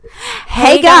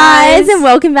Hey guys, and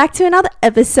welcome back to another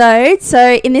episode.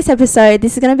 So in this episode,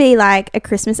 this is going to be like a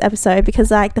Christmas episode because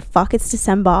like the fuck, it's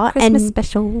December. Christmas and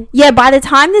special. Yeah, by the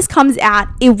time this comes out,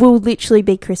 it will literally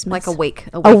be Christmas. Like a week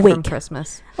from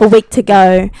Christmas. A week to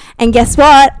go. And guess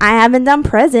what? I haven't done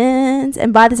presents.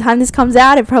 And by the time this comes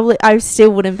out, I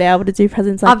still wouldn't be able to do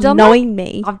presents like knowing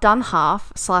me. I've done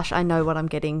half / I know what I'm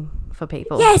getting for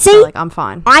people. Yeah, see, so, like, I'm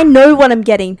fine. I know what I'm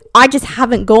getting. I just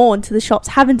haven't gone to the shops,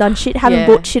 haven't done shit, haven't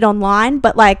bought shit online.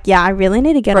 But like, yeah, I really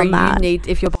need to get on that.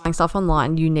 If you're buying stuff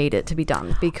online, you need it to be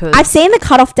done because I've seen the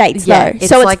cutoff dates though,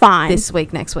 so like it's fine. This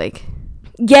week, next week.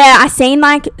 Yeah, I seen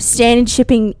like standard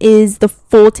shipping is the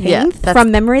 14th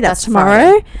from memory. That's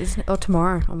tomorrow.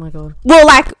 Tomorrow. Oh my god. Well,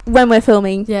 like when we're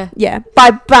filming. Yeah.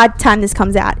 By the time this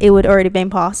comes out, it would already been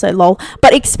past. So lol.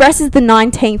 But Express is the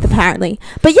 19th apparently.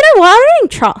 But you know what? I don't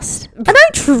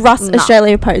trust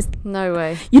Australia Post. No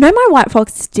way. You know my White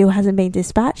Fox still hasn't been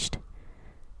dispatched.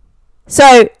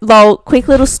 So lol. Quick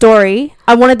little story.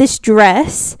 I wanted this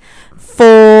dress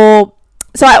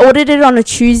So I ordered it on a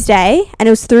Tuesday and it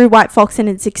was through White Fox and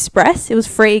it's Express. It was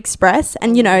free Express.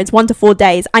 And, you know, it's 1 to 4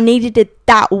 days. I needed it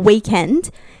that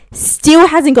weekend. Still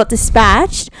hasn't got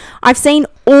dispatched. I've seen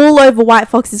all over White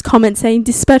Fox's comments saying,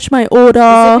 dispatch my order.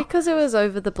 Is it because it was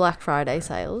over the Black Friday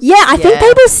sales? Yeah, I think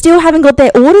people still haven't got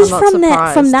their orders from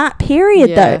that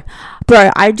period, though.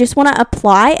 Bro, I just want to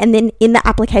apply and then in the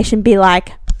application be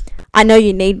like, I know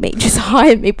you need me. Just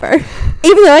hire me, bro.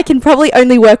 Even though I can probably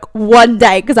only work one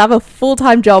day because I have a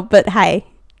full-time job. But hey,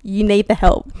 you need the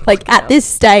help. Like at this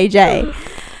stage, eh?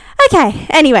 Okay,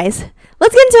 anyways.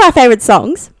 Let's get into our favourite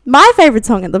songs. My favourite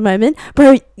song at the moment.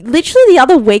 Bro, literally the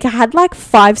other week I had like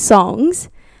 5 songs.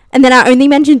 And then I only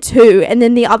mentioned 2. And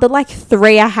then the other like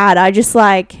 3 I had, I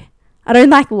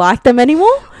don't like them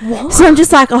anymore. What? So I'm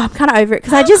just like, I'm kind of over it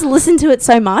because I just listen to it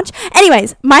so much.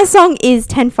 Anyways, my song is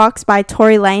 10 Fucks by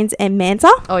Tory Lanez and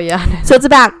Manta. Oh, yeah. So it's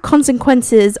about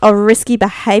consequences of risky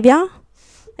behaviour.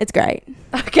 It's great.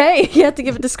 Okay, you have to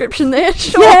give a description there.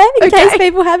 Sure. Yeah, in case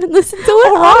people haven't listened to it.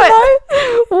 All right.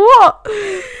 What?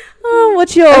 Oh,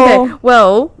 what's your... Okay,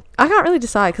 well, I can't really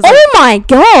decide. Cause my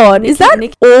God. Is that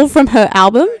all from her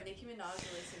album?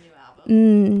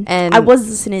 And I was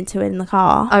listening to it in the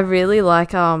car. I really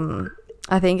like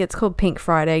I think it's called Pink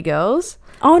Friday Girls.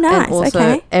 Oh, nice. And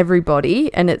also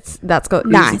Everybody, and that's got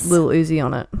Lil Uzi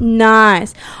on it.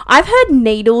 Nice. I've heard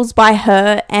Needles by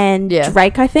her and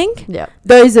Drake, I think. Yeah.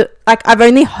 Those are like, I've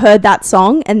only heard that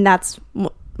song and that's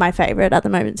my favorite at the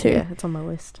moment too. Yeah, it's on my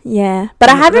list. Yeah, but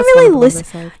I haven't really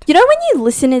listened. You know when you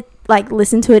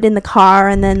listen to it in the car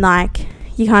and then like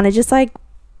you kind of just like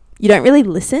you don't really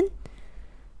listen.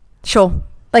 Sure.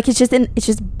 Like it's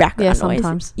just background noise.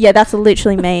 Sometimes. Yeah, that's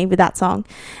literally me with that song.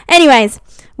 Anyways,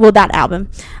 well, that album.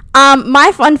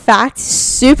 My fun fact,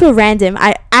 super random.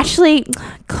 I actually,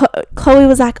 Chloe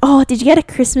was like, "Oh, did you get a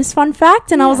Christmas fun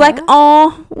fact?" And I was like,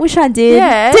 "Oh, wish I did."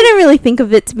 Yeah. Didn't really think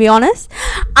of it, to be honest.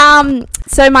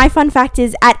 So my fun fact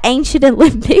is at ancient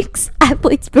Olympics,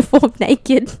 athletes perform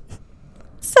naked.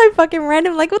 So fucking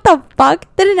random. Like, what the fuck?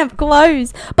 They didn't have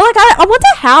clothes. But like, I wonder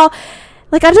how.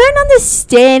 Like, I don't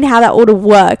understand how that would have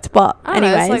worked, but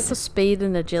anyways. It's like for speed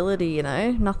and agility, you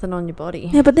know? Nothing on your body.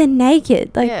 Yeah, but they're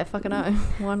naked. Like, yeah, fucking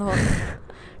oath. Why not?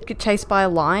 Get chased by a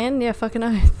lion? Yeah, fucking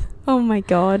oath. Oh, my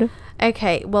God.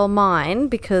 Okay, well, mine,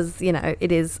 because, you know,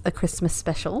 it is a Christmas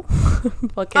special.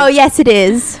 Oh, yes, it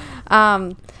is.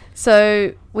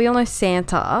 So, we all know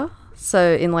Santa.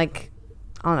 So, in, like,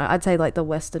 I don't know, I'd say, like, the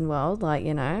Western world, like,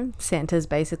 you know, Santa's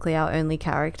basically our only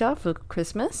character for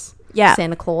Christmas. Yeah.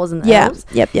 Santa Claus and the elves.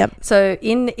 Yep. So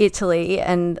in Italy,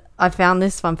 and I found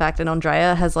this fun fact, and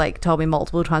Andrea has like told me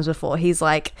multiple times before, he's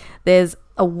like, there's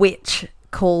a witch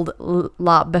called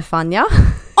La Befana.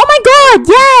 Oh my God,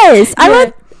 yes. I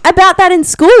read about that in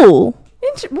school.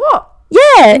 What?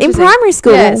 Yeah, in primary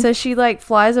school. Yeah, so she like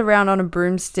flies around on a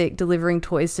broomstick delivering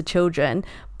toys to children,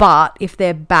 but if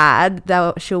they're bad,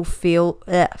 she'll fill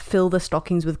the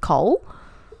stockings with coal.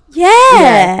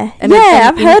 Yeah.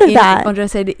 I've heard of that. Andrea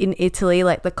said in Italy,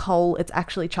 like the coal, it's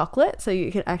actually chocolate, so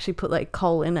you can actually put like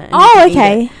coal in it. Oh,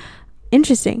 okay.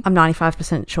 Interesting. I'm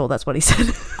 95% sure that's what he said.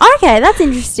 Okay, that's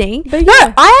interesting. But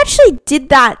no, I actually did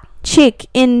that chick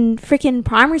in freaking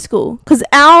primary school because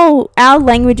our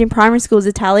language in primary school is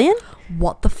Italian.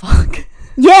 What the fuck?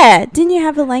 Yeah. Didn't you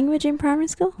have a language in primary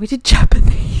school? We did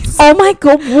Japanese. Oh my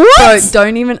God, what? So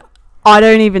I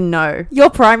don't even know. Your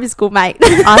primary school, mate.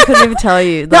 I couldn't even tell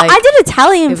you. Like, no, I did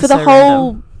Italian for the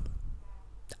whole... Random.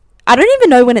 I don't even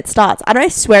know when it starts. I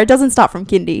swear it doesn't start from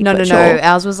kindy. No.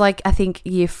 Ours was like, I think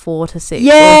year 4 to 6.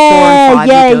 Yeah, or 4 and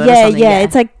 5. Yeah.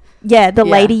 It's like, the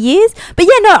later years. But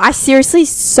yeah, no, I seriously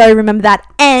so remember that.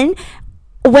 And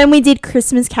when we did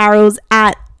Christmas carols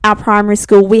at our primary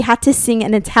school, we had to sing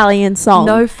an Italian song.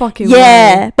 No fucking way.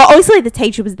 way. But obviously the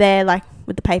teacher was there, like,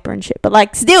 with the paper and shit. But,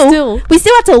 like, still, we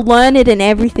still had to learn it and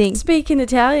everything. Speak in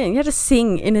Italian. You had to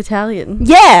sing in Italian.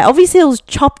 Yeah, obviously it was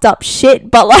chopped up shit,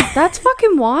 but, like... That's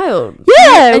fucking wild.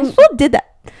 Yeah, we did that.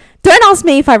 Don't ask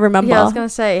me if I remember. Yeah, I was going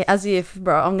to say, as if,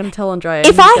 bro, I'm going to tell Andrea.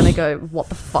 If he's going to go, what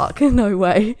the fuck? No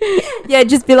way. Yeah,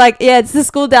 just be like, yeah, it's the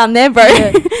school down there, bro.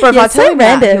 Yeah. Bro, if I tell him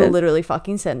that, he'll literally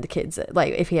fucking send the kids.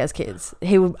 Like, if he has kids,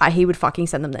 he would fucking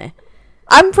send them there.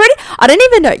 I don't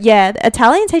even know. Yeah, the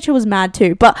Italian teacher was mad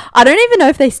too, but I don't even know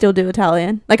if they still do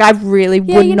Italian. Like, I really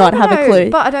would not have a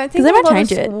clue. But I don't think they might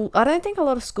change it. I don't think a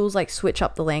lot of schools, like, switch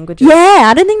up the languages. Yeah,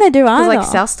 I don't think they do either. Because,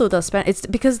 like, South still does Spanish. It's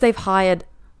because they've hired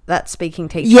that speaking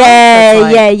teacher. Yeah, so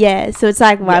like, So it's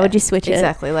like, why would you switch it?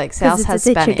 Exactly. Like, South has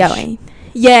Spanish. Going.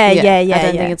 Yeah. I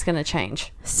don't think it's going to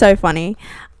change. So funny.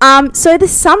 So the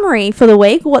summary for the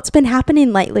week, what's been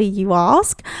happening lately, you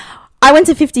ask? I went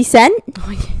to 50 Cent.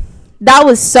 Oh, yeah. That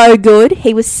was so good.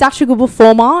 He was such a good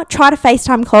performer. Tried to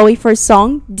FaceTime Chloe for a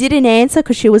song. Didn't answer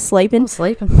because she was sleeping.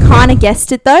 Kind of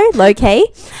guessed it though, low key.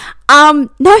 No,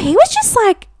 he was just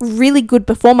like really good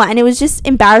performer, and it was just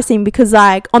embarrassing because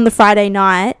like on the Friday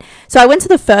night, so I went to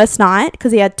the first night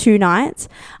because he had 2 nights.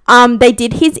 They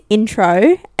did his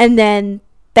intro and then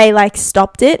they like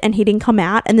stopped it and he didn't come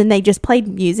out, and then they just played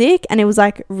music, and it was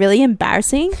like really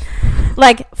embarrassing.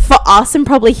 Like for us and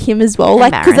probably him as well,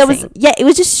 like because it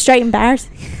was just straight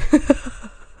embarrassing.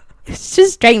 It's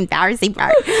just straight embarrassing, bro.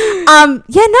 I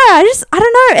don't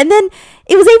know. And then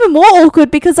it was even more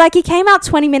awkward because like he came out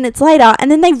 20 minutes later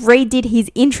and then they redid his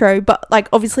intro, but like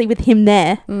obviously with him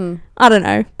there. I don't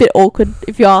know, bit awkward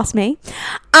if you ask me.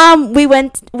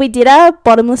 We did a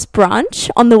bottomless brunch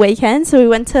on the weekend, so we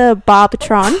went to Bar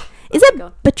Patron. Is it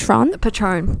Patron?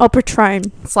 Patron. Oh,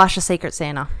 Patron. / a Secret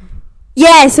Santa.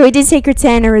 Yeah, so we did Secret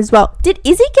Santa as well. Did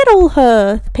Izzy get all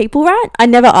her people right? I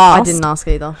never asked. I didn't ask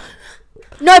either.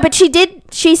 No, but she did.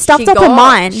 She stuffed up her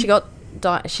mind.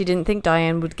 She didn't think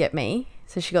Diane would get me,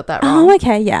 so she got that wrong. Oh,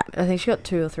 okay, yeah. I think she got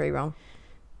 2 or 3 wrong.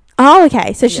 Oh,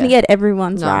 okay. So she didn't get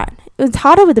everyone's right. It was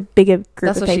harder with a bigger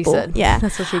group of people. That's what she said. Yeah.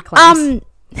 That's what she claims.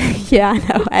 Yeah,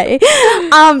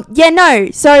 I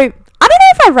know. So I don't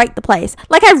know if I rate the place.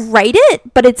 Like, I rate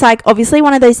it, but it's like obviously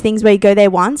one of those things where you go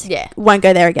there once, won't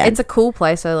go there again. It's a cool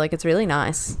place, so like it's really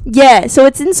nice. Yeah, so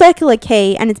it's in Circular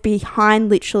Quay and it's behind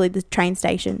literally the train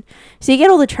station. So you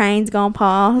get all the trains going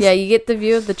past. Yeah, you get the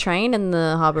view of the train and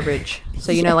the harbour bridge.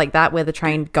 So you know, like that where the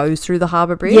train goes through the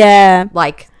harbour bridge. Yeah,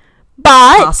 but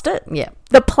past it. Yeah,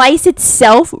 the place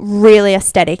itself really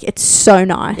aesthetic. It's so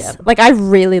nice. Yeah. Like I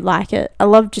really like it. I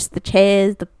love just the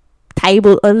chairs, the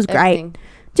table. It was great.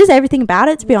 Just everything about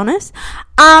it, to be honest.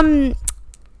 And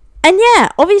yeah,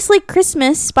 obviously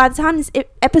Christmas, by the time this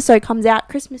episode comes out,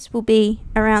 Christmas will be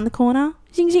around the corner.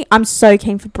 I'm so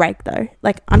keen for break though.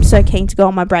 Like, I'm so keen to go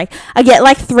on my break. I get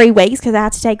like 3 weeks because I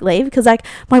had to take leave because like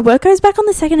my work goes back on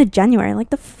the 2nd of January. Like,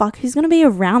 the fuck, who's going to be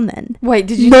around then? Wait,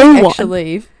 did you take extra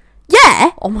leave?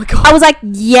 Yeah. Oh my God. I was like,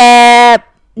 yeah,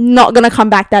 not going to come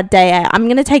back that day. I'm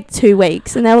going to take 2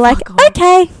 weeks. And they were like,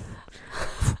 okay.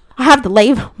 I have the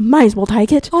leave, might as well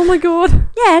take it. Oh my God.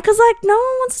 Yeah, because like no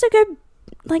one wants to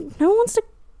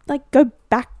go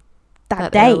back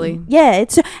that day. Early. Yeah,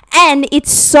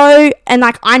 it's so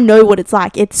like I know what it's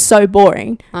like. It's so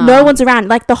boring. No one's around.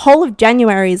 Like the whole of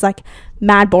January is like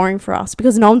mad boring for us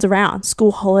because no one's around.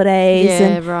 School holidays,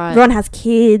 and everyone has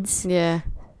kids. Yeah,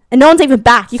 and no one's even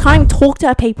back. You can't even talk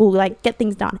to people, like get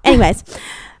things done. Anyways,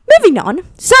 moving on.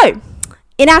 So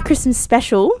in our Christmas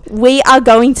special, we are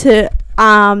going to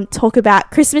talk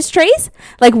about Christmas trees,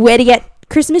 like where to get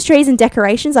Christmas trees and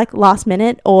decorations, like last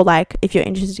minute, or like if you're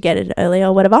interested to get it earlier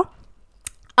or whatever.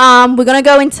 We're gonna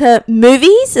go into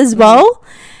movies as well,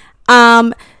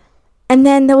 and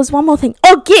then there was one more thing.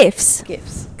 Oh, gifts.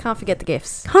 Can't forget the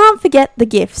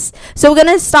gifts. So we're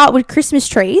gonna start with Christmas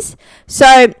trees.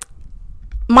 So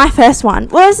my first one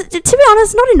was, to be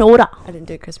honest, not in order. I didn't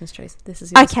do Christmas trees. This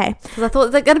is yours. Okay. Because I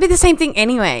thought they're going to be the same thing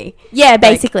anyway. Yeah,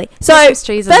 basically. Like, so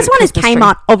first one is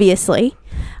Kmart, obviously.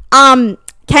 Kmart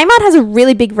has a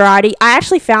really big variety. I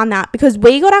actually found that because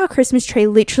we got our Christmas tree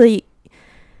literally,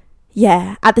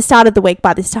 at the start of the week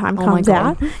by this time comes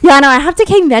out. Yeah, I know. I have to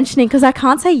keep mentioning because I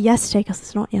can't say yesterday because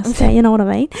it's not yesterday. You know what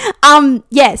I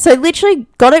mean? So literally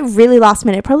got it really last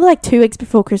minute, probably like 2 weeks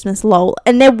before Christmas, lol.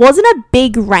 And there wasn't a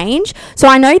big range. So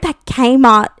I know that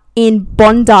Kmart in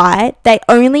Bondi, they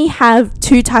only have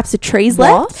 2 types of trees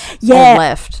left. Yeah.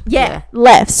 Left. Yeah,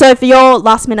 left. So if you're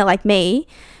last minute like me,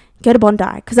 go to Bondi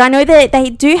because I know that they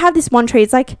do have this one tree.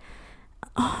 It's like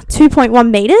 2.1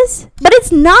 meters, but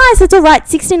it's nice. It's all right.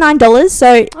 $69.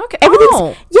 So okay,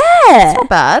 everything's it's not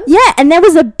bad. Yeah, and there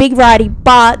was a big variety,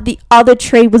 but the other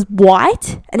tree was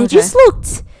white, and it just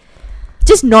looked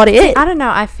just not it. I don't know.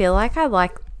 I feel like I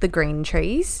like the green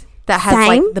trees that has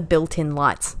like the built-in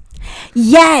lights.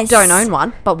 Yes. Don't own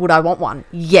one, but would I want one?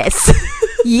 Yes.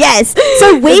 Yes.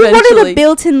 So we wanted a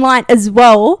built-in light as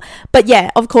well, but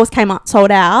yeah, of course, Kmart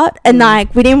sold out, and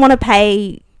like we didn't want to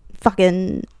pay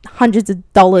fucking hundreds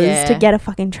of dollars to get a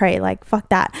fucking tree. Like, fuck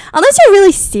that. Unless you're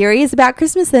really serious about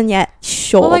Christmas, then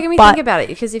sure. Well, like, I mean, think about it,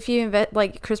 because if you invest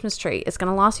like Christmas tree, it's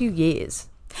gonna last you years.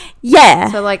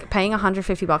 Yeah. So like paying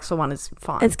 $150 for one is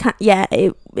fine. It's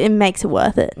it makes it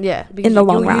worth it. Yeah, because in the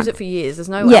long run, use it for years. There's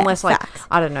no unless like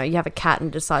I don't know, you have a cat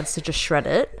and decides to just shred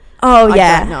it. Oh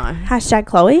yeah. I don't know. Hashtag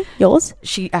Chloe, yours.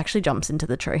 She actually jumps into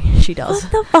the tree. She does.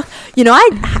 What the fuck? You know,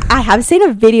 I have seen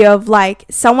a video of like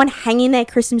someone hanging their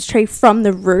Christmas tree from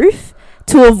the roof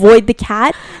to avoid the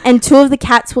cat, and two of the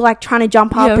cats were like trying to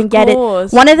jump up and get it.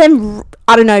 One of them,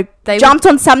 I don't know, jumped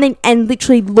on something and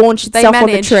literally launched itself on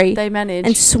the tree. They managed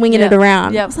and swinging it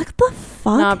around. I was like, what the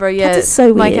fuck? Nah, bro, yeah, that's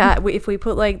so weird. Like if we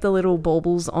put like the little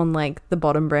baubles on like the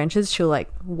bottom branches, she'll like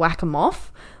whack them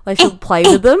off. Like she'll play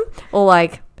with them, or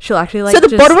like she'll actually like. So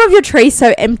the bottom of your tree is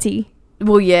so empty.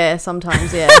 Well, yeah,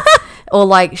 sometimes, yeah, or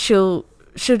like she'll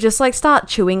just like start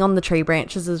chewing on the tree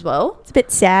branches as well. It's a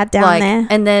bit sad down there.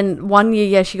 And then one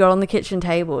year, she got on the kitchen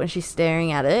table and she's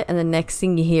staring at it, and the next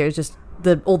thing you hear is just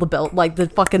all the belt, like the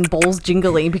fucking balls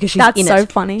jingling because she's in it. That's so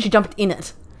funny. She jumped in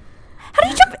it. How do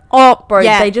you jump? Oh, bro,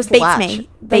 they just latch.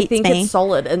 They think me. it's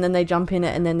solid, and then they jump in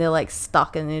it, and then they're like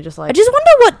stuck, and they're just like. I just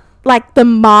wonder what like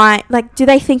do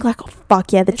they think like, oh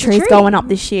fuck yeah, the tree's going up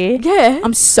this year? Yeah,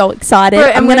 I'm so excited.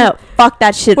 Bro, I'm gonna fuck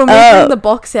that shit when up. When we bring the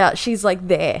box out, she's like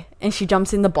there, and she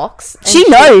jumps in the box. She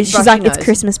knows. She's like, it's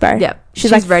Christmas, bro. Yeah,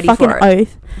 she's like ready fucking for it.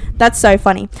 Oath. That's so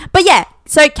funny. But yeah,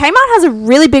 so Kmart has a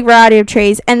really big variety of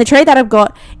trees, and the tree that I've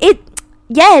got,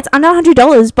 it's under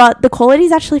 $100, but the quality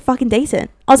is actually fucking decent.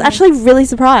 I was actually really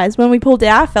surprised when we pulled it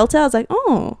out. I felt it. I was like,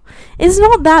 oh, it's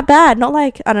not that bad. Not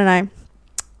like, I don't know.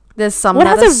 There's some that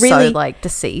are so like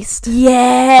deceased.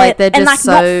 Yeah, like they're just and, like,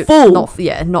 so not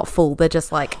full. Not full. They're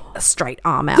just like a straight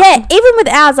arm out. Yeah, even with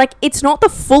ours, like it's not the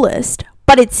fullest,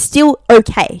 but it's still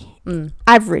okay.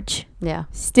 Average. Yeah,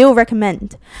 still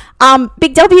recommend.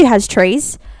 Big W has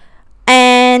trees,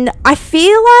 and I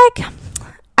think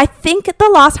the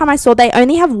last time I saw, they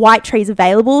only have white trees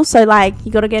available. So like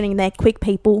you got to get in there quick,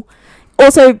 people.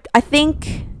 Also, I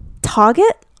think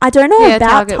Target. I don't know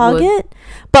about Target.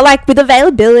 But like with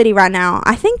availability right now,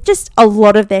 I think just a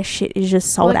lot of their shit is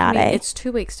just sold out. It's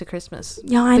 2 weeks to Christmas.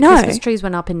 Yeah, I know. Christmas trees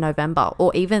went up in November,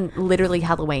 or even literally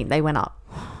Halloween, they went up.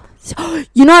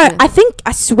 You know,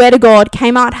 I swear to God,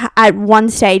 Kmart at one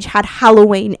stage had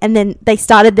Halloween, and then they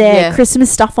started their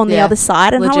Christmas stuff on the other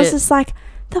side, and I was just like,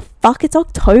 the fuck, it's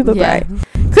October, bro.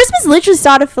 Christmas literally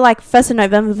started for like 1st of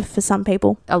November for some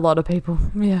people. A lot of people.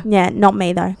 Yeah, not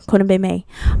me though. Couldn't be me.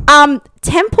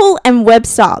 Temple and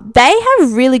Webster, they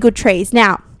have really good trees.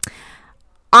 Now,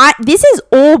 this is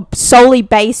all solely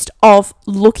based off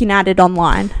looking at it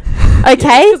online.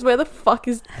 Okay?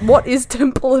 Because what is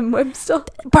Temple and Webster?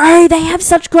 Bro, they have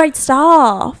such great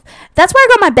stuff. That's where I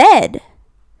got my bed.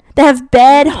 They have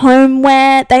bed,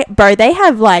 homeware. They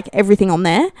have like everything on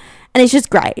there. And it's just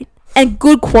great. And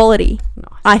good quality,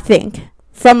 I think,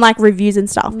 from like reviews and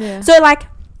stuff. Yeah. So like,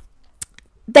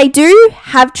 they do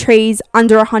have trees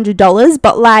under $100,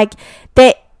 but like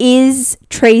there is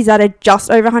trees that are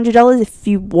just over $100 if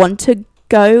you want to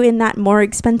go in that more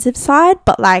expensive side.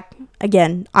 But like,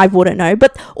 again, I wouldn't know.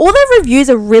 But all the reviews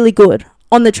are really good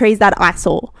on the trees that I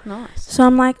saw. Nice. So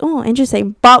I'm like, oh,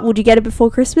 interesting. But would you get it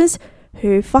before Christmas?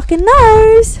 Who fucking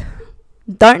knows?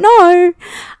 Don't know.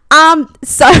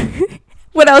 So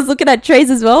when I was looking at trees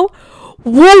as well,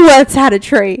 Woolworths had a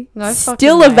tree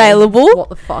still available. What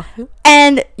the fuck?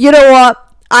 And you know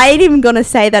what? I ain't even gonna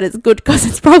say that it's good because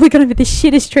it's probably gonna be the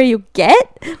shittest tree you'll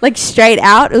get. Like straight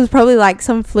out, it was probably like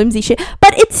some flimsy shit,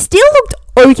 but it still looked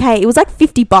okay. It was like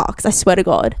 $50, I swear to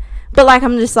God. But like,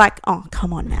 I'm just like, oh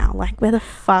come on now, like where the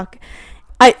fuck?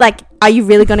 Are you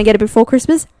really gonna get it before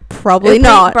Christmas? Probably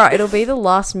not. Bro, it'll be the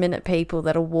last minute people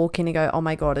that'll walk in and go, oh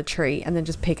my God, a tree, and then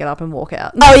just pick it up and walk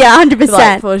out. Oh yeah, 100%.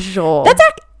 Like, for sure. That's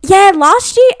like,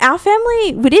 last year, our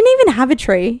family, we didn't even have a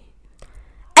tree.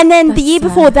 And then the year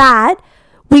before that,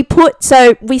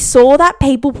 we saw that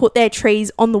people put their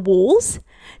trees on the walls.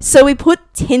 So we put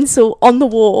tinsel on the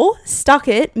wall, stuck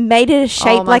it, made it a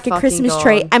shape like a Christmas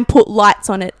tree, and put lights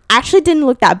on it. Actually didn't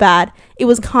look that bad. It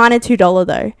was kind of $2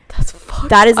 though. That's fucking...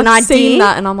 That is an idea. I've seen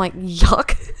that and I'm like,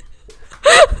 yuck.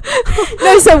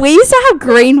 No, so we used to have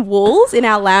green walls in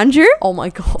our lounge room. Oh my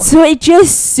god. So it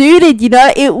just suited,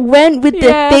 it went with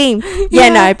the theme. Yeah,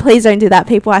 no, please don't do that,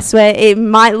 people. I swear it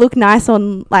might look nice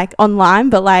on online,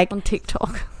 but on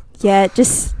TikTok. Yeah,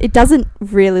 it doesn't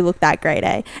really look that great,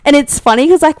 eh? And it's funny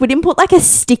because we didn't put a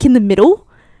stick in the middle.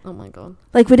 Oh my god.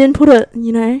 We didn't put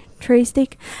a, tree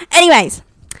stick. Anyways,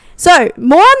 so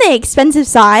more on the expensive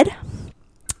side.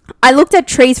 I looked at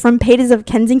trees from Peters of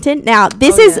Kensington. Now,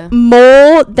 this is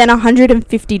more than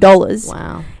 $150.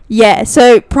 Wow. Yeah,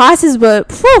 so prices were...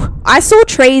 I saw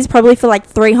trees probably for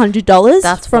 $300.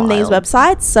 That's from wild. These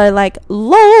websites. So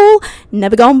lol,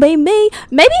 never gonna be me.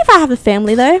 Maybe if I have a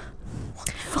family though,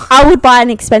 I would buy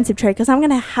an expensive tree because I'm going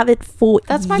to have it for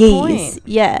That's years. my point.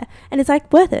 Yeah, and it's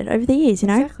worth it over the years,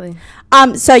 Exactly.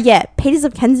 So yeah, Peters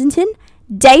of Kensington,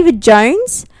 David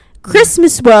Jones,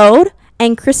 Christmas World,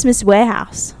 and Christmas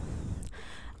Warehouse.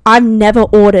 I've never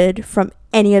ordered from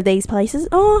any of these places.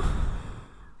 Oh,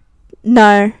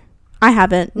 no, I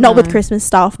haven't. Not with Christmas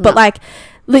stuff, but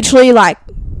literally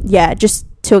just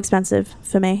too expensive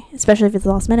for me, especially if it's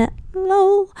last minute.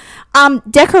 Lol.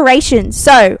 Decorations.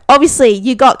 So obviously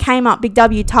you got Kmart, Big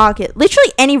W, Target,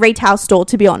 literally any retail store,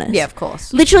 to be honest. Yeah, of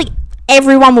course. Literally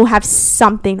everyone will have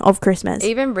something of Christmas.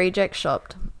 Even Reject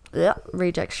Shop. Yeah,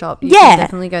 Reject Shop. You can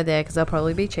definitely go there because they'll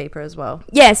probably be cheaper as well.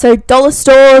 Yeah, so dollar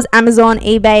stores, Amazon,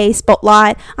 eBay,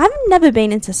 Spotlight. I've never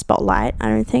been into Spotlight, I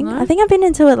don't think. No? I think I've been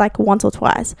into it once or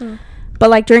twice.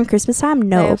 But during Christmas time,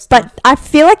 no. But I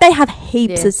feel they have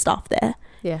heaps of stuff there.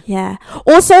 Yeah. Yeah.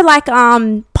 Also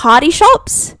party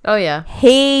shops. Oh yeah.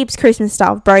 Heaps Christmas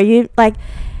stuff, bro. You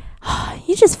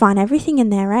you just find everything in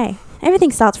there, eh?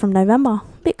 Everything starts from November.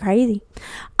 Bit crazy.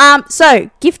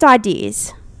 So gift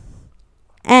ideas.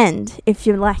 And if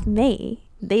you're like me,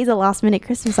 these are last minute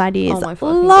Christmas ideas. Oh my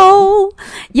fucking God.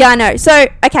 Yeah, I know. So,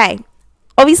 okay.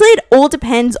 Obviously, it all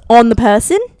depends on the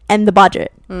person and the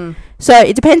budget. So,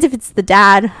 it depends if it's the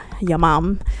dad, your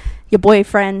mum, your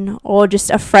boyfriend, or just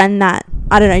a friend that,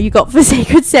 I don't know, you got for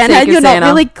Secret Santa you're not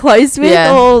really close with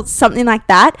or something like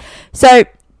that. So,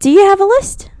 do you have a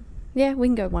list? Yeah, we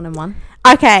can go one and one.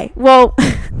 Okay. Well,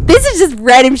 this is just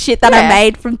random shit that I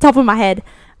made from the top of my head.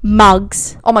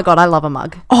 Mugs. Oh my god, I love a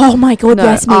mug. Oh my god,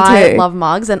 yes, me too. I love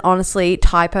mugs, and honestly,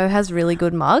 Typo has really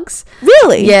good mugs.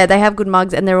 Really? Yeah, they have good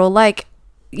mugs, and they're all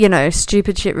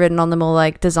stupid shit written on them,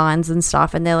 all designs and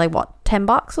stuff, and they're what,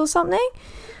 $10 or something?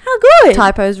 How good.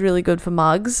 Typo's really good for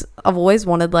mugs. I've always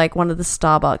wanted one of the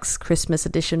Starbucks Christmas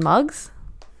edition mugs.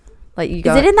 You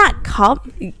go. Is it in that cup?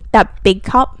 That big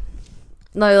cup?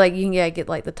 No, you can get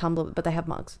the tumbler, but they have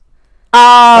mugs.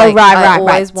 Oh, right. I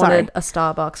always wanted a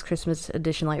Starbucks Christmas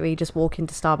edition, where you just walk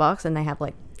into Starbucks and they have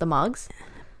the mugs.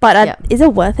 But is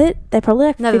it worth it? They're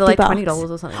probably $50. No, they're $20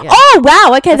 or something. Yeah. Oh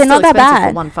wow, okay, they're not that bad.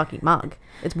 For one fucking mug.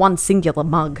 It's one singular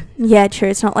mug. Yeah, true.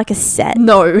 It's not a set.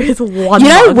 No, it's one. You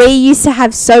know, we used to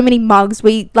have so many mugs.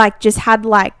 We just had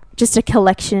just a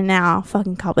collection in our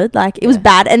fucking cupboard. It was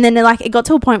bad, and then it got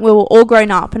to a point where we were all grown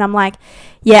up, and I'm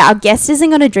yeah, our guest isn't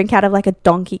going to drink out of a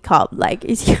donkey cup,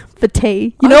 for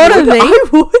tea. You know what I mean? I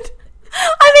would.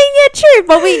 I mean, yeah, true.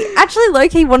 But we actually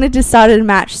low-key wanted to start a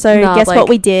match. So guess what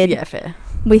we did? Yeah, fair.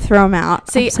 We threw them out.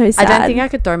 See, I'm so sad. I don't think I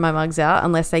could throw my mugs out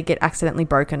unless they get accidentally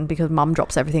broken because mum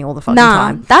drops everything all the fucking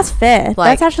time. That's fair.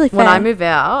 That's actually fair. When I move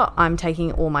out, I'm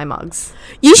taking all my mugs.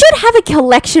 You should have a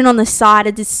collection on the side,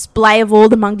 a display of all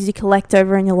the mugs you collect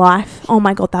over in your life. Oh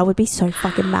my god, that would be so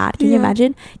fucking mad. Can you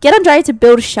imagine? Get Andrea to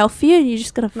build a shelf for you and you're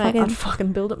just gonna I'd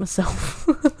fucking build it myself.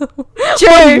 What do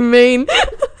you mean?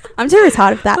 I'm too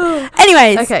retarded for that.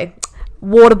 Anyways. Okay.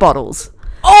 Water bottles.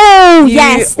 Oh,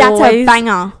 yes. That's a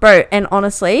banger. Bro, and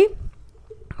honestly,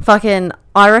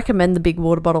 I recommend the big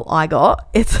water bottle I got.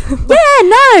 It's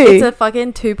it's a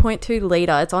fucking 2.2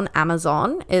 litre. It's on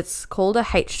Amazon. It's called a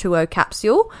H2O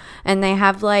capsule, and they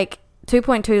have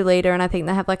 2.2 litre, and I think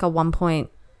they have a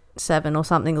 1.7 or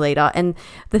something litre. And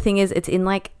the thing is, it's in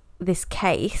this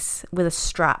case with a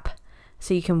strap,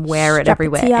 so you can wear it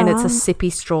everywhere, and it's a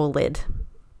sippy straw lid.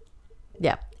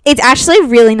 Yeah. It's actually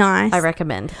really nice. I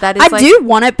recommend. That is I do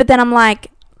want it, but then I'm I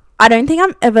don't think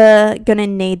I'm ever going to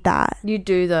need that. You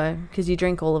do, though, because you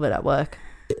drink all of it at work.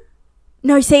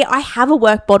 No, see, I have a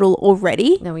work bottle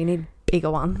already. No, we need a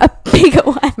bigger one. A bigger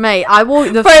one. Mate, I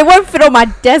walked... But it won't fit on my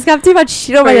desk. I have too much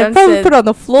shit on my desk. Probably put it on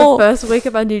the floor. The first week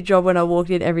of my new job, when I walked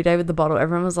in every day with the bottle,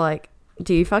 everyone was like,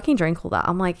 do you fucking drink all that?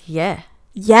 I'm like, yeah.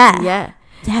 Yeah.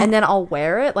 And then I'll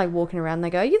wear it, walking around, and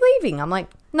they go, are you leaving? I'm like,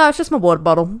 no, it's just my water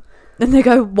bottle. And they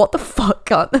go, what the fuck,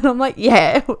 cunt? And I'm like,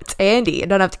 yeah, it's handy. I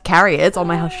don't have to carry it. It's on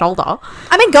my shoulder.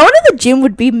 I mean, going to the gym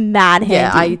would be mad handy.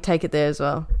 Yeah, I take it there as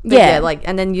well. But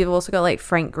and then you've also got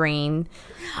Frank Green.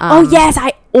 Oh, yes.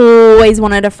 always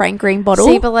wanted a Frank Green bottle.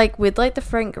 See, but like with like the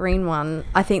Frank Green one,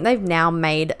 I think they've now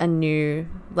made a new,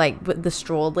 like with the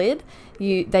straw lid.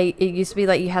 It used to be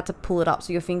like you had to pull it up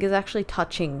so your fingers actually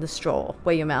touching the straw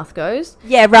where your mouth goes.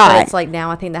 Yeah, right. But it's like now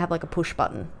I think they have like a push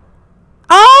button.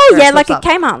 Oh yeah, like it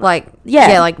came out. Like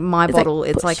like my bottle,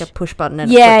 it's like a push button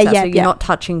and it flips out, so you're not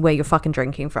touching where you're fucking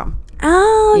drinking from.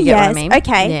 Oh, you get what I mean?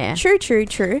 Okay. Yeah.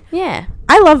 True. Yeah.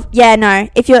 I love. Yeah, no.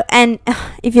 If you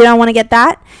don't want to get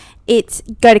that, it's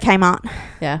go to Kmart.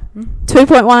 Yeah.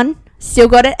 2.1. Still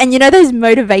got it. And you know those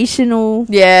motivational.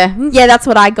 Yeah. Yeah, that's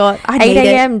what I got. 8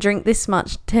 a.m. drink this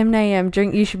much. 10 a.m.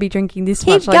 drink. You should be drinking this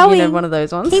much. Keep going. Like, you know, one of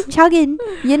those ones. Keep chugging.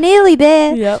 You're nearly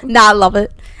there. Yep. Nah, I love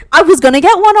it. I was gonna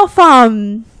get one off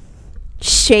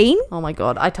Shein. Oh my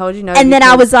god, I told you no. And then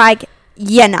I was like,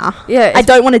 yeah, nah. Yeah, I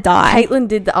don't want to die. Caitlin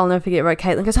did I'll never forget. Right,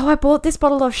 Caitlin goes, "Oh, I bought this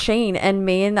bottle of Shein," and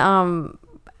me and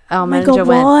our manager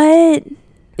went, "What?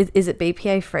 Is it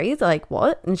BPA free?" They're like,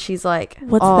 "What?" And she's like,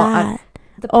 "What's that?"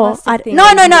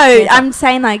 No. I'm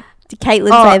saying like, did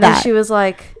Caitlin say that? And she was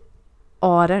like,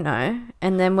 "Oh, I don't know."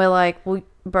 And then we're like, "Well,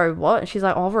 bro, what?" And she's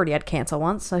like, "Oh, I've already had cancer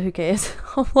once, so who cares?"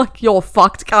 I'm like, "You're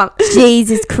fucked, cunt."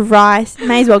 Jesus Christ.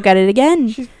 May as well get it again.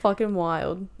 She's fucking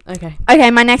wild.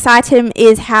 Okay, my next item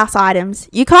is house items.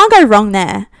 You can't go wrong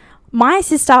there. My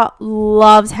sister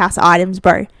loves house items,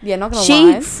 bro. Yeah, not gonna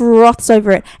lie. She froths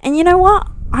over it. And you know what?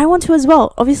 I want to as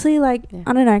well. Obviously, like,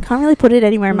 I don't know. Can't really put it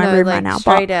anywhere in my room right now.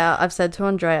 Straight out, I've said to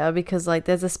Andrea, because, like,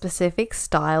 there's a specific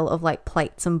style of, like,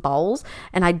 plates and bowls,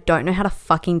 and I don't know how to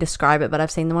fucking describe it, but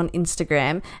I've seen them on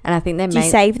Instagram, and I think they're... Do you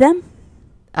save them?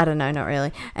 I don't know, not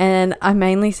really. And I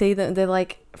mainly see that they're,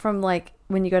 like, from, like,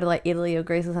 when you go to, like, Italy or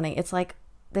Greece or something, it's, like,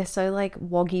 they're so, like,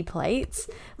 woggy plates.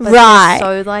 But right.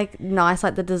 so, like, nice,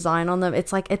 like, the design on them.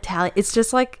 It's, like, Italian. It's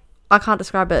just, like... I can't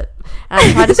describe it. And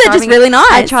I tried They're just really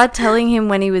nice. I tried telling him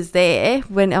when he was there,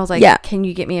 when I was like, can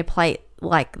you get me a plate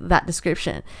like that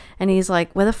description? And he's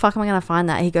like, where the fuck am I going to find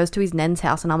that? He goes to his nan's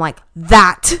house and I'm like,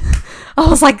 that. I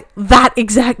was like, that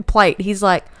exact plate. He's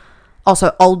like,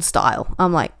 also old style.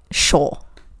 I'm like, sure.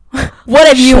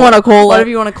 Whatever you want to call it. Whatever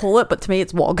you want to call it, but to me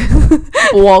it's wog.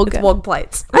 Wog. It's wog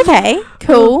plates. Okay,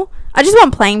 cool. I just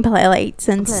want plain plates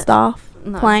and stuff.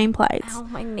 No. Plain plates. Ow,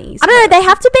 my knees. I don't know. They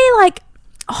have to be like...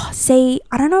 Oh, see,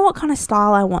 I don't know what kind of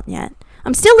style I want yet.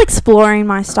 I'm still exploring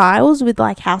my styles with,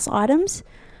 like, house items.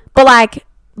 But, like,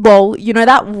 well, you know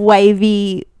that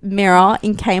wavy mirror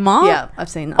in Kmart? Yeah, I've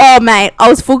seen that. Oh, mate, I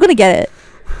was full gonna get it.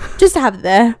 Just to have it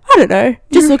there. I don't know.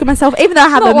 Just look at myself. Even though I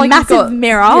have a massive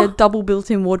mirror. Yeah, double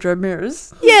built-in wardrobe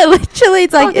mirrors. Yeah, literally.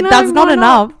 It's like, that's not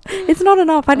enough. It's not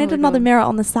enough. I need another mirror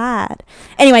on the side.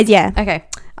 Anyways, yeah. Okay.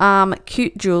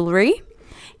 Cute jewellery.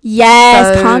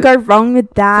 Yes, so, can't go wrong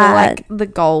with that. For like the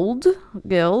gold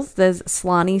girls, there's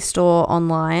Slaney store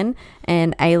online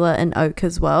and Ayla and Oak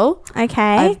as well.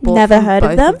 Okay, never heard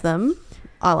of them.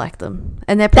 I like them,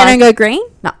 and they don't go green.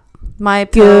 No, my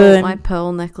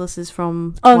pearl necklace is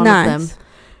from one of them,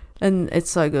 and it's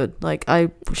so good. Like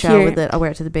I shower with it. I wear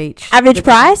it to the beach. Average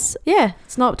price? Yeah,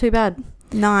 it's not too bad.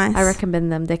 Nice. I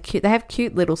recommend them. They're cute. They have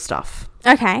cute little stuff.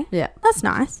 Okay. Yeah, that's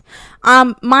nice.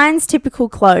 Mine's typical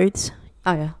clothes.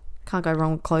 Oh yeah, can't go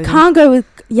wrong with clothing. Can't go with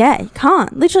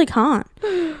can't. Literally can't.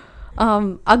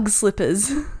 Ugg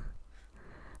slippers.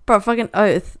 Bro, fucking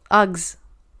oath. Uggs.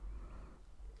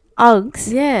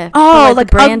 Yeah. Oh, like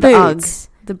the brand Ugg boots.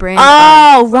 The brand.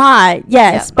 Oh, Ugg. Right.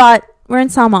 Yes, but we're in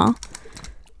summer.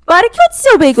 But it could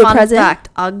still be a good present. Fun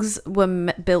fact: Uggs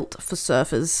were built for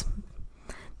surfers.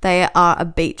 They are a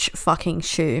beach fucking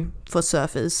shoe for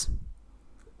surfers.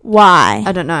 Why?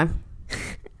 I don't know.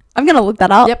 I'm gonna look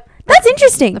that up. Yep. That's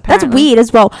interesting. Apparently. That's weird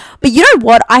as well. But you know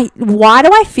what? Why do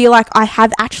I feel like I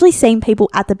have actually seen people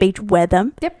at the beach wear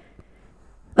them? Yep.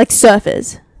 Like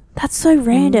surfers. That's so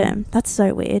random. That's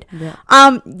so weird. Yeah.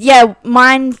 Yeah,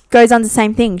 mine goes on the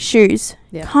same thing. Shoes.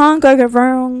 Yep. Can't go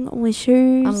wrong with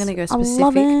shoes. I'm gonna go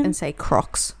specific and say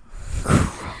Crocs.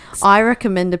 I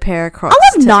recommend a pair of Crocs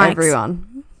to Nikes.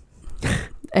 everyone.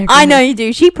 I know you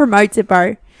do. She promotes it,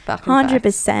 bro.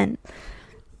 100%.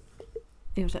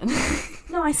 Your turn.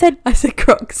 No, I said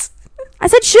Crocs. I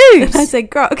said shoes. I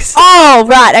said Crocs. Oh,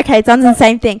 right. Okay, it's on the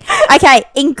same thing. Okay,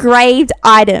 engraved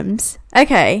items.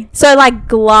 Okay. So like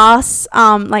glass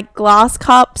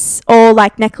cups or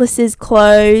like necklaces,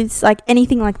 clothes, like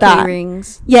anything like that. Key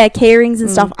rings. Yeah, key rings and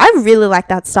stuff. I really like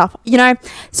that stuff. You know,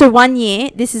 so one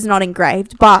year, this is not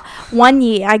engraved, but one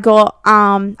year I got,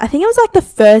 I think it was like the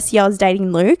first year I was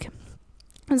dating Luke. It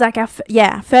was like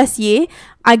first year.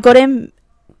 I got him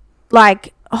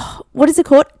like, what is it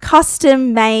called?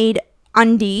 Custom made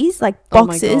undies, like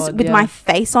boxes with my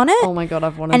face on it. Oh my God,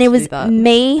 I've wanted to do that. And it was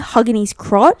me hugging his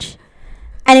crotch.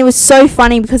 And it was so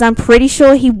funny because I'm pretty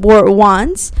sure he wore it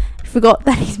once. Forgot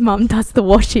that his mum does the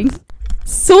washing.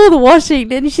 Saw the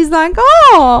washing and she's like,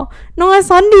 oh, nice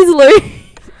undies, Lou.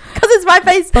 Because it's my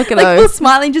face. Fucking like full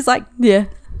smiling, just like, yeah,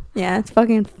 it's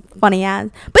fucking funny as.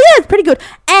 But yeah, it's pretty good.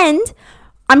 And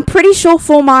I'm pretty sure it was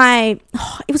for my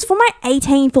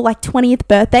 18th or like 20th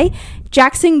birthday,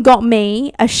 Jackson got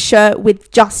me a shirt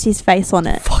with just his face on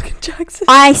it. Fucking Jackson.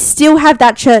 I still have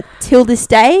that shirt till this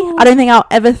day. I don't think I'll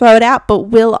ever throw it out, but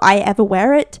will I ever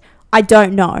wear it? I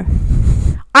don't know.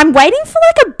 I'm waiting for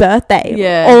like a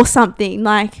birthday or something.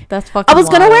 Like, that's fucking I was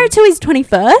going to wear it till his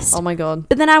 21st. Oh my God.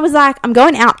 But then I was like, I'm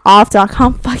going out after. I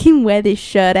can't fucking wear this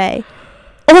shirt, eh?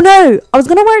 Oh no, I was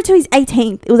going to wear it till his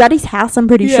 18th. It was at his house, I'm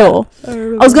pretty sure.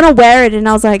 I was going to wear it and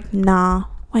I was like, nah.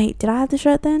 Wait, did I have the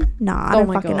shirt then? Nah, I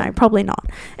don't fucking know. Probably not.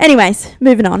 Anyways,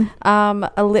 moving on.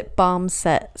 A lip balm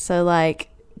set. So like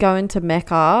go into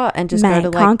Mecca and just go to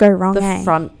like can't go wrong, the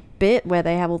front bit where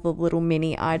they have all the little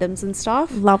mini items and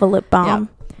stuff. Love a lip balm.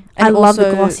 Yeah. And I love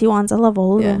the glossy ones. I love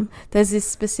all of them. There's this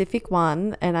specific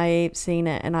one and I've seen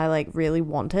it and I like really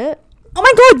want it. Oh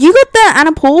my God, you got the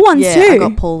Anna Paul ones too. Yeah, I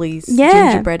got Paulie's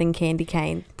gingerbread and candy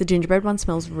cane. The gingerbread one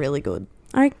smells really good.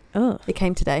 It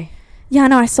came today. Yeah,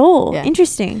 no, I saw. Yeah.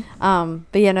 Interesting.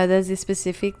 But yeah, no, there's this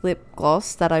specific lip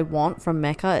gloss that I want from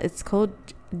Mecca. It's called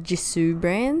Jisoo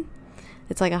brand.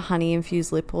 It's like a honey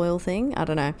infused lip oil thing. I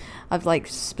don't know. I've like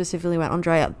specifically went,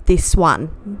 Andrea, this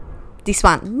one.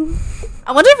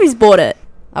 I wonder if he's bought it.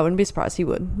 I wouldn't be surprised he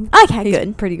would. Okay, he's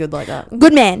good. Pretty good like that.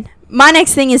 Good man. My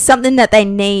next thing is something that they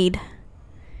need.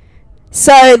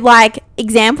 So, like,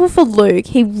 example for Luke,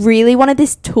 he really wanted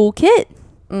this toolkit.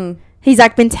 He's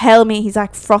like been telling me, he's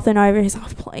like frothing over. He's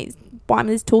like, please buy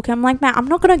me this toolkit. I'm like, man, I'm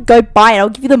not going to go buy it. I'll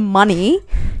give you the money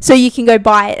so you can go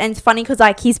buy it. And it's funny because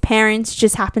like his parents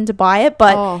just happened to buy it,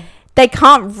 but they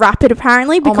can't wrap it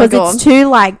apparently because it's too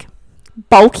like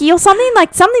bulky or something.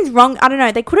 Like something's wrong. I don't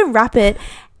know. They couldn't wrap it.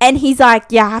 And he's like,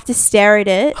 yeah, I have to stare at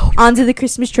it under the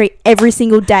Christmas tree every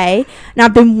single day. And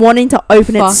I've been wanting to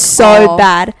open it so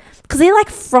bad. Because he like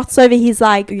froths over his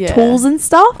like tools and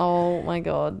stuff. Oh my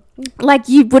God. Like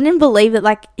you wouldn't believe it.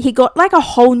 Like he got like a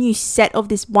whole new set of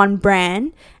this one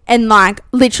brand. And like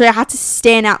literally I had to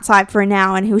stand outside for an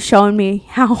hour and he was showing me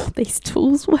how these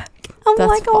tools work. I'm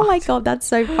like, oh my God, that's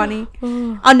so funny.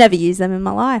 I'll never use them in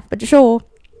my life, but sure.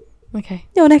 Okay.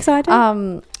 Your next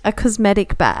item? A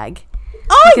cosmetic bag.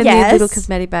 Oh, like yes. A little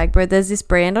cosmetic bag, bro. There's this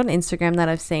brand on Instagram that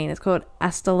I've seen. It's called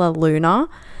Hasta La Luna.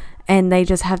 And they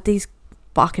just have these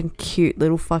fucking cute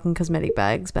little fucking cosmetic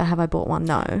bags. But have I bought one?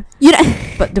 No. You know,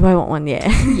 but do I want one? Yeah.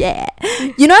 Yeah.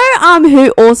 You know who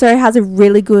also has a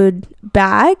really good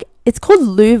bag? It's called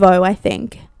Luvo, I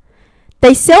think.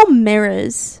 They sell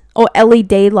mirrors or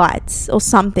LED lights or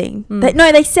something.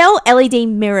 They sell LED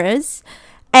mirrors.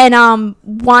 And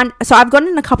so I've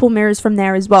gotten a couple mirrors from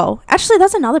there as well. Actually,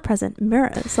 that's another present.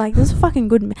 Mirrors. Like, those are fucking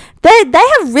good. They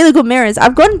have really good mirrors.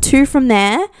 I've gotten 2 from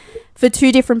there for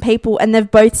 2 different people, and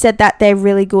they've both said that they're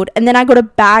really good. And then I got a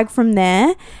bag from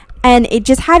there, and it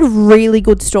just had really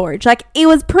good storage. Like, it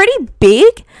was pretty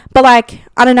big, but like,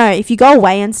 I don't know, if you go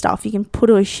away and stuff, you can put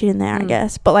all your shit in there, I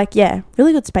guess. But like, yeah,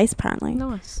 really good space apparently.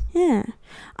 Nice. Yeah.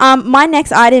 My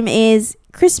next item is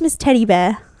Christmas teddy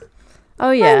bear. Oh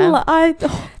yeah,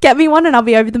 get me one and I'll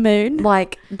be over the moon.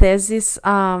 Like there's this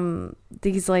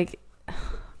these like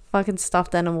fucking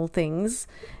stuffed animal things.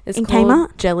 It's in called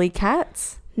Kmart? Jelly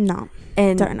Cats. No,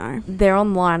 and don't know. They're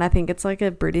online. I think it's like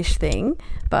a British thing,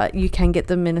 but you can get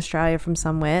them in Australia from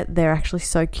somewhere. They're actually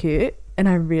so cute. And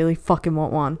I really fucking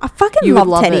want one. I fucking love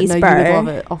teddies, bro. You would love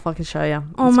it. I'll fucking show you.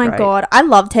 Oh my God. I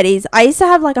love teddies. I used to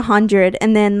have like 100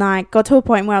 and then like got to a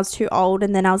point where I was too old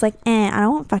and then I was like, I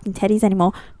don't want fucking teddies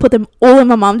anymore. Put them all in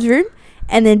my mum's room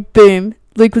and then boom,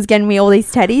 Luke was getting me all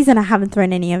these teddies and I haven't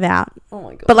thrown any of out. Oh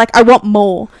my God. But like I want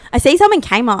more. I see some in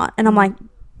Kmart and I'm like,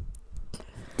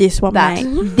 this one,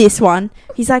 mate. This one.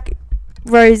 He's like,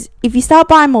 Rose, if you start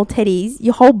buying more teddies,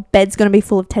 your whole bed's gonna be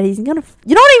full of teddies. You're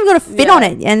not even gonna fit on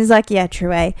it. And it's like, yeah,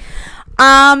 true.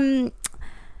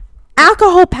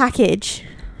 Alcohol package.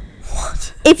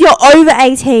 What? If you're over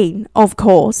 18, of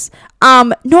course.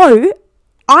 No,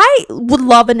 I would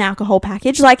love an alcohol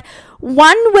package, like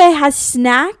one where it has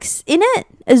snacks in it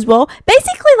as well.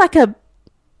 Basically, like a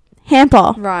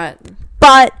hamper, right?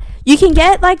 But you can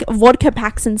get like vodka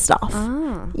packs and stuff.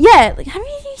 Yeah, like have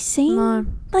you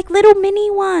seen like little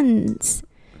mini ones?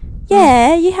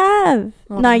 Yeah, you have.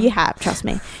 No, you have. Trust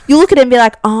me. You look at it and be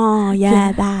like, oh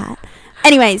yeah, that.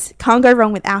 Anyways, can't go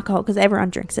wrong with alcohol because everyone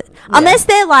drinks it, unless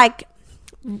they're like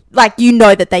you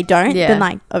know that they don't. Then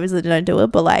like obviously don't do it.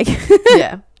 But like,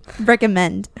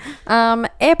 recommend.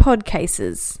 AirPod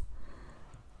cases.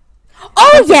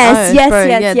 Oh,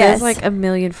 yes. There's like a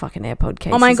million fucking AirPod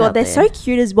cases. Oh my God, they're so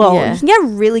cute as well. You can get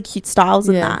really cute styles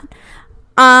in that.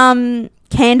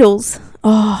 Candles.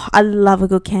 Oh, I love a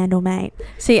good candle, mate.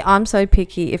 See, I'm so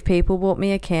picky. If people bought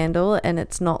me a candle and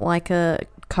it's not like a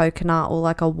coconut or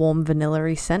like a warm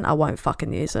vanilla-y scent, I won't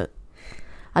fucking use it.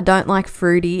 I don't like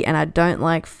fruity and I don't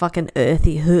like fucking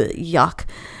earthy. Yuck.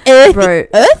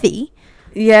 Earthy?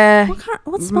 Yeah.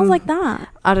 What smells like that?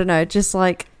 I don't know. Just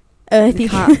like earthy.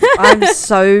 I'm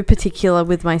so particular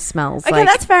with my smells. Okay,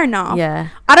 that's fair enough. Yeah.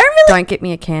 I don't get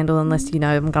me a candle unless you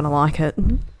know I'm gonna like it.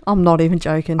 I'm not even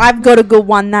joking. I've got a good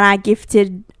one that I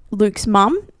gifted Luke's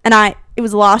mum, and it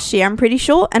was last year, I'm pretty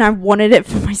sure, and I wanted it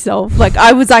for myself. Like,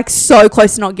 I was like so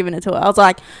close to not giving it to her. I was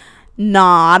like,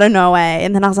 nah, I don't know,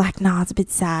 and then I was like, nah, it's a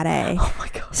bit sad, Oh my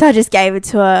God. So I just gave it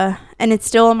to her, and it's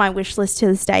still on my wish list to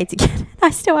this day to get it. I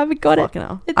still haven't got it.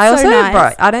 Hell. It's so nice.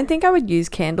 Bro, I don't think I would use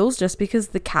candles just because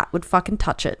the cat would fucking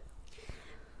touch it.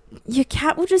 Your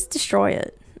cat will just destroy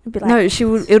it. Be like, no,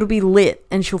 it'll be lit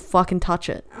and she'll fucking touch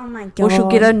it. Oh my God. Or she'll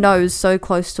get her nose so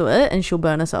close to it and she'll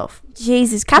burn herself.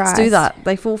 Jesus Cats Christ. do that.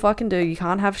 They full fucking do. You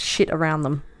can't have shit around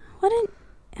them.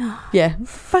 Yeah.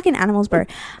 Fucking animals, bro.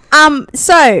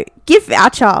 So gift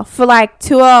voucher for like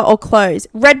tour or clothes.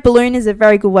 Red Balloon is a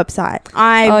very good website.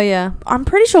 I'm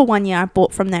pretty sure one year I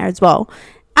bought from there as well.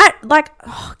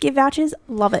 Gift vouchers,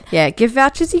 love it. Yeah, gift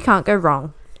vouchers, you can't go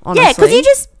wrong. Honestly. Yeah, because you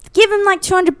just give them like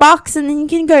 $200 and then you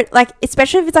can go, like,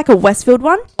 especially if it's like a Westfield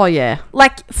one. Oh yeah.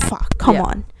 Like, fuck, come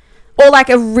on. Or like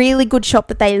a really good shop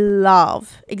that they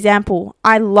love. Example,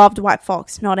 I loved White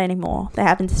Fox. Not anymore. They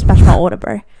haven't dispatched my order,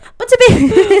 bro. But to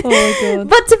be oh my God.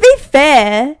 But to be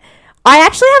fair, I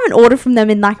actually haven't ordered from them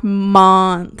in like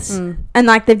months. And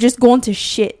like they've just gone to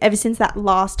shit ever since that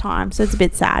last time. So it's a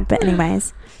bit sad. But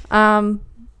anyways.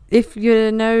 If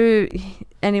you know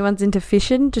anyone's into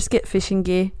fishing, just get fishing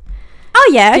gear.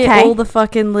 Oh yeah, okay. Get all the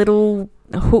fucking little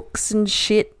hooks and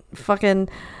shit. Fucking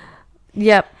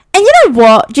yep. And you know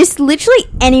what? Just literally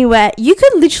anywhere. You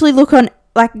could literally look on,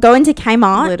 like, go into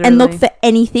Kmart and look for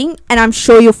anything, and I'm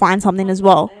sure you'll find something as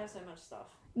well. They have so much stuff.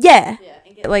 Yeah.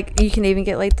 And get, like, you can even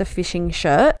get like the fishing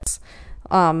shirts.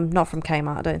 Not from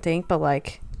Kmart, I don't think, but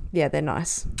like, yeah, they're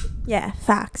nice. Yeah,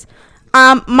 facts.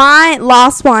 My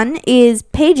last one is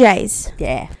PJs.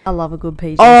 Yeah, I love a good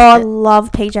PJ. Oh, I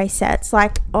love PJ sets.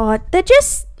 Like, they're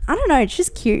just, I don't know, it's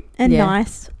just cute and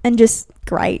nice and just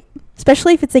great.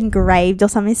 Especially if it's engraved or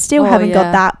something. Still haven't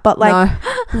got that. But like,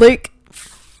 no. Luke,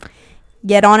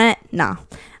 get on it. Nah.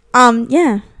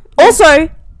 Yeah.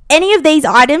 Also, any of these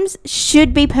items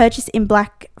should be purchased in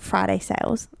Black Friday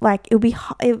sales. Like, it'll be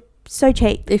so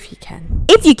cheap. If you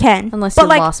can. Unless you're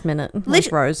like, last minute.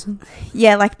 Like Rose.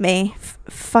 Yeah, like me.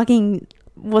 Fucking,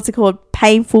 what's it called?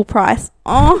 Paying full price.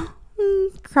 Oh,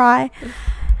 cry.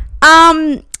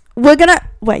 We're gonna...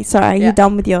 Wait, sorry. You're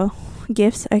done with your...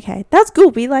 gifts? Okay, that's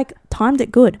good. We like timed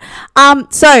it good.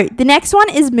 So the next one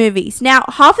is movies. Now,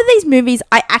 half of these movies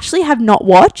I actually have not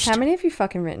watched. How many have you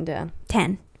fucking written down?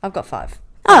 10. I've got 5.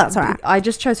 Oh, that's all right. I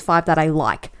just chose 5 that I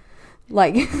like.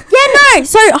 Like, yeah, no.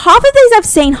 So half of these I've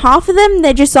seen. Half of them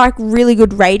they're just like really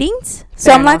good ratings.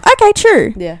 So I'm like, okay,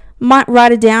 true. Yeah. Might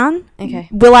write it down. Okay.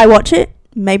 Will I watch it?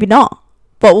 Maybe not,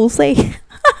 but we'll see.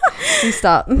 You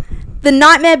start. The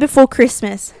Nightmare Before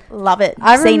Christmas. Love it.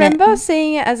 I remember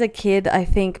seeing it as a kid, I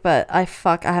think, but I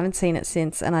haven't seen it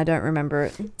since, and I don't remember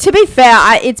it. To be fair,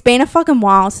 it's been a fucking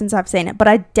while since I've seen it, but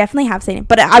I definitely have seen it.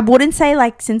 But I wouldn't say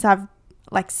like since a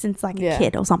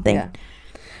kid or something. Yeah.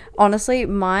 Honestly,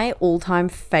 my all-time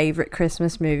favorite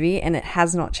Christmas movie, and it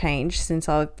has not changed since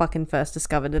I fucking first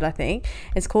discovered it, I think.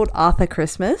 It's called Arthur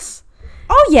Christmas.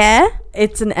 Oh, yeah.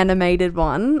 It's an animated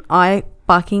one. I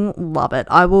fucking love it.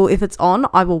 If it's on,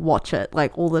 I will watch it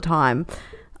like all the time.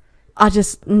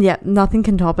 Nothing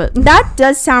can top it. That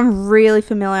does sound really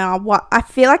familiar. I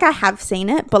feel like I have seen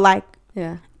it, but like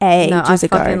ages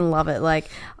ago. I fucking love it. Like,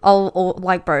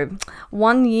 bro,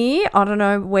 one year, I don't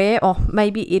know where, or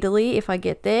maybe Italy if I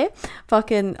get there.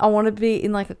 Fucking, I want to be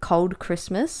in like a cold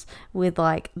Christmas with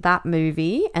like that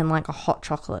movie and like a hot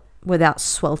chocolate without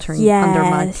sweltering under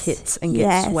my tits and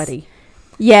get sweaty.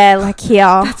 Yeah, like here.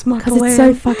 That's my plan. Because it's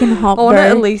so fucking hot, bro.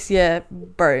 At least,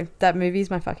 bro. That movie's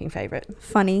my fucking favorite.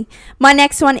 Funny. My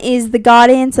next one is The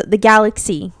Guardians of the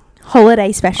Galaxy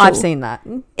Holiday Special. I've seen that.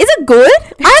 Is it good?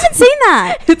 I haven't seen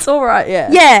that. It's all right,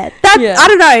 yeah. Yeah, I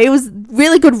don't know. It was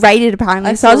really good rated,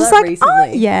 apparently. So I was just like, recently.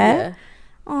 Oh, yeah.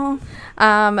 Oh.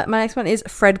 My next one is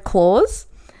Fred Claus.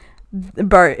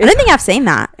 Bro. I don't think I've seen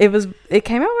that. It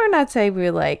came out when I'd say we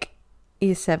were like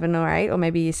year 7 or 8 or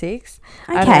maybe year 6.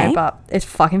 Okay. I don't know, but it's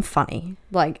fucking funny.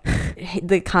 Like,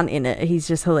 the cunt in it, he's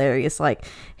just hilarious. Like,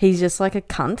 he's just like a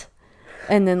cunt.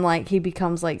 And then, like, he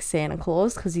becomes, like, Santa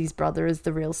Claus because his brother is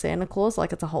the real Santa Claus.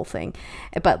 Like, it's a whole thing.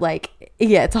 But, like,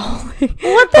 yeah, it's a whole thing.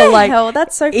 What the hell?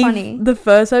 That's so funny. The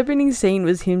first opening scene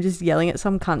was him just yelling at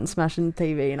some cunt and smashing the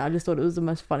TV, and I just thought it was the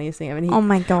most funniest thing ever. Oh,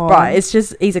 my God. Right, it's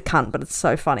just, he's a cunt, but it's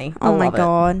so funny. Oh, my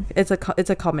God. It's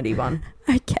a comedy one.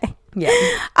 Okay. Yeah.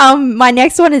 My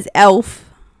next one is Elf.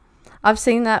 I've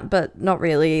seen that, but not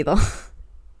really either.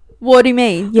 What do you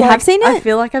mean? You have seen it? I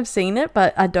feel like I've seen it,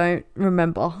 but I don't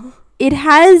remember. It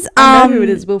has. I know who it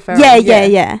is. Will Ferrell.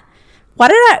 Yeah.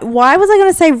 Why was I going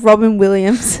to say Robin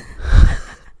Williams?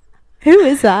 Who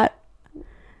is that?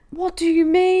 What do you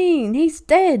mean? He's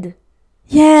dead.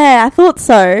 Yeah, I thought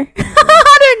so.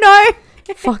 I don't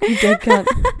know. Fucking dead cunt.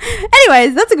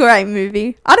 Anyways, that's a great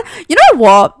movie. You know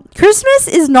what? Christmas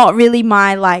is not really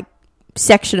my like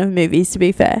section of movies, to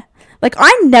be fair. Like,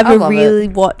 I never really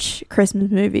watch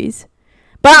Christmas movies.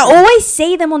 But I always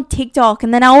see them on TikTok,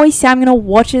 and then I always say I'm going to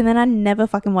watch it, and then I never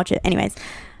fucking watch it. Anyways.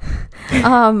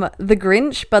 The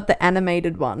Grinch, but the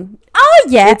animated one. Oh,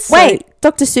 yeah. Wait,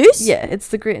 Dr. Seuss? Yeah, it's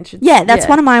the Grinch. That's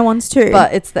one of my ones too.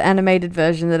 But it's the animated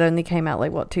version that only came out,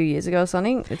 like, 2 years ago or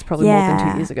something? It's probably more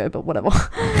than 2 years ago, but whatever.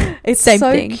 It's same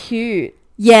so thing. Cute.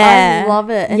 Yeah. I love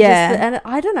it. And and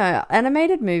I don't know,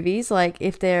 animated movies, like,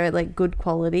 if they're, like, good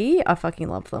quality, I fucking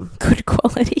love them. Good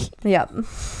quality. Yeah.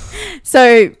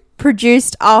 So,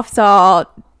 produced after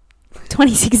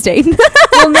 2016.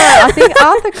 Well, no, I think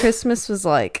Arthur Christmas was,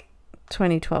 like,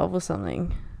 2012 or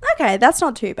something. Okay, that's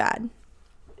not too bad.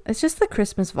 It's just the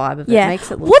Christmas vibe of it. It makes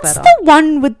it look What's better. the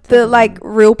one with the, like,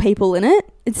 real people in it?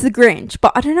 It's the Grinch,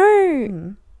 but I don't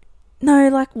know. No,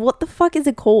 like, what the fuck is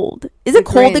it called? Is it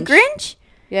called The Grinch?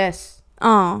 Yes.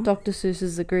 Oh. Dr. Seuss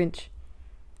is the Grinch.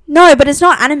 No, but it's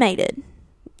not animated.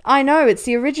 I know, it's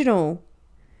the original.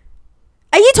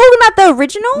 Are you talking about the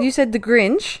original? You said the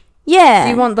Grinch? Yeah. Do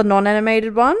you want the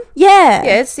non-animated one? Yeah.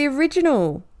 Yeah, it's the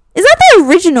original. Is that the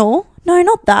original? No,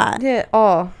 not that. Yeah.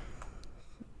 Oh.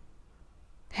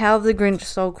 How the Grinch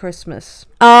Stole Christmas.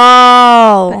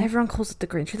 Oh. But everyone calls it the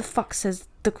Grinch. Who the fuck says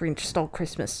the Grinch Stole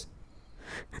Christmas?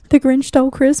 The Grinch Stole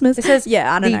Christmas. It says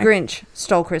I don't know. The Grinch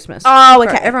Stole Christmas. Oh,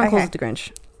 okay. Right, everyone calls it the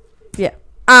Grinch. Yeah.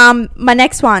 My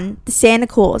next one, the Santa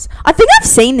Claus. I think I've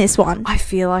seen this one. I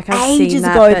feel like I've seen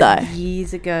that ago,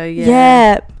 years ago. Yeah.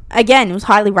 Yeah. Again, it was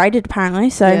highly rated apparently.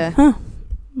 So,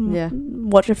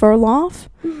 watch it for a laugh.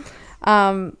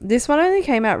 This one only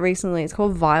came out recently. It's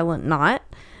called Violent Night.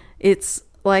 It's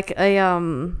like a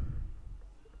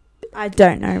I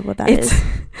don't know what that is.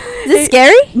 Is it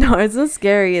scary? No, it's not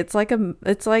scary. It's like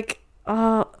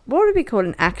what would it be called?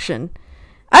 An action.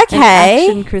 Okay. An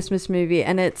action Christmas movie,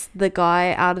 and it's the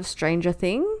guy out of Stranger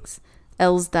Things,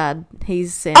 Elle's dad.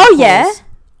 He's Santa Claus. Yeah.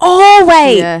 Oh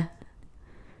wait. Yeah.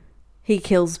 He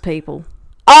kills people.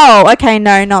 Oh, okay.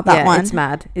 No, not that one. It's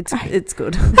mad. It's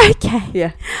good. Okay.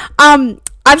 Yeah.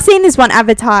 I've seen this one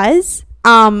advertised.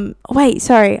 Wait,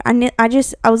 sorry.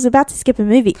 I was about to skip a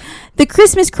movie. The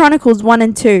Christmas Chronicles 1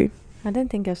 and 2. I don't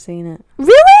think I've seen it.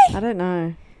 Really? I don't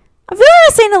know. I feel like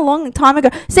I've seen it a long time ago.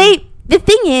 See, the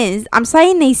thing is, I'm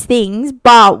saying these things,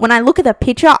 but when I look at the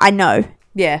picture, I know.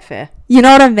 Yeah, fair. You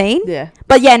know what I mean? Yeah.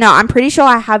 But yeah, no, I'm pretty sure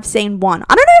I have seen one.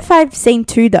 I don't know if I've seen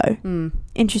two though.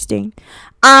 Interesting.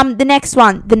 The next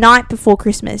one, The Night Before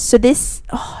Christmas. So this,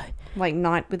 like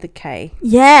night with a K.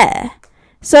 Yeah.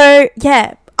 So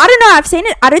yeah, I don't know. I've seen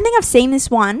it. I don't think I've seen this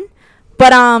one,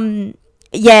 but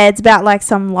yeah, it's about like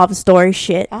some love story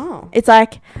shit. Oh. It's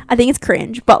like, I think it's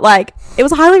cringe, but like it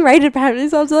was highly rated apparently,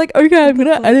 so I was like, okay, I'm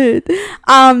gonna edit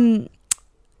it.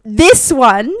 This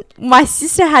one, my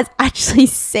sister has actually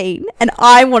seen, and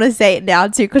I want to say it now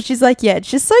too, because she's like, yeah, it's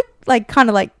just so like kind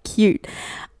of like cute.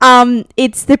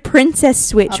 It's The Princess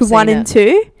Switch 1 and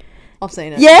 2. I've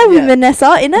seen it. Yeah, with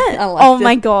Vanessa in it. I liked oh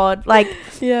my god, like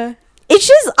yeah. It's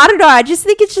just, I don't know, I just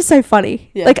think it's just so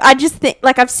funny. Yeah. Like, I just think,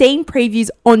 like, I've seen previews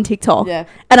on TikTok. Yeah.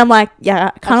 And I'm like,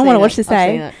 yeah, I kind of want to watch this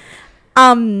day.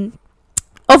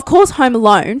 Of course, Home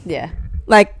Alone. Yeah.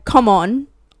 Like, come on.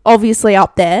 Obviously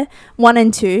up there. 1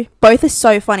 and 2. Both are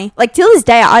so funny. Like, till this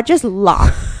day, I just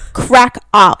laugh. Crack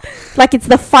up. Like, it's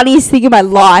the funniest thing in my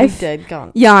life. Dead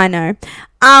gone. Yeah, I know.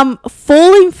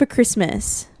 Falling for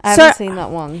Christmas. I haven't seen that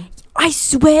one. I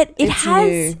swear, it's has...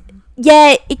 New.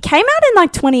 Yeah, it came out in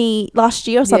like last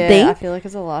year or something. Yeah, I feel like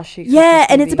it's a last year. Yeah,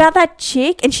 and it's about that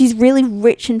chick, and she's really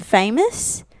rich and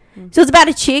famous. So it's about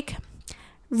a chick,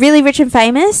 really rich and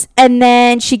famous, and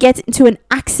then she gets into an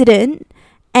accident,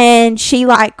 and she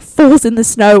like falls in the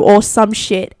snow or some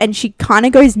shit, and she kind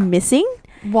of goes missing.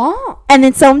 What? And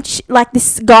then like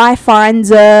this guy finds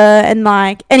her, and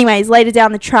like, anyways, later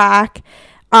down the track,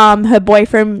 her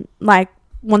boyfriend like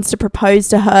wants to propose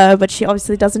to her, but she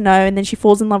obviously doesn't know, and then she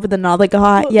falls in love with another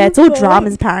guy. Yeah, it's all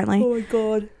dramas apparently. Oh my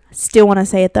god. Still want to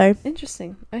see it though.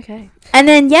 Interesting. Okay. And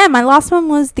then my last one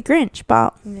was The Grinch,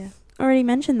 but yeah, already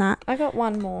mentioned that. I got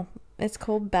one more. It's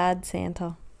called Bad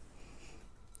Santa.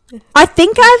 I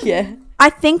think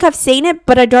I've seen it,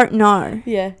 but I don't know.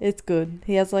 Yeah, it's good.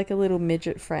 He has like a little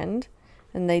midget friend,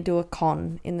 and they do a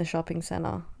con in the shopping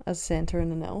centre as Santa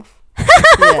and an elf.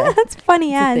 Yeah, that's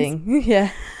funny as. Thing.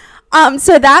 Yeah.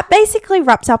 So that basically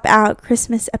wraps up our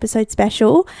Christmas episode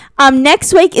special.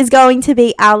 Next week is going to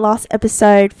be our last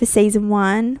episode for season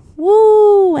 1.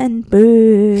 Woo and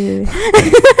boo.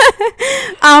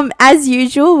 As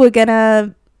usual, we're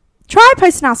gonna try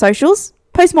posting our socials,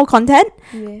 post more content.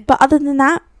 Yeah. But other than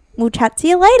that, we'll chat to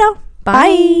you later.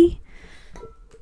 Bye.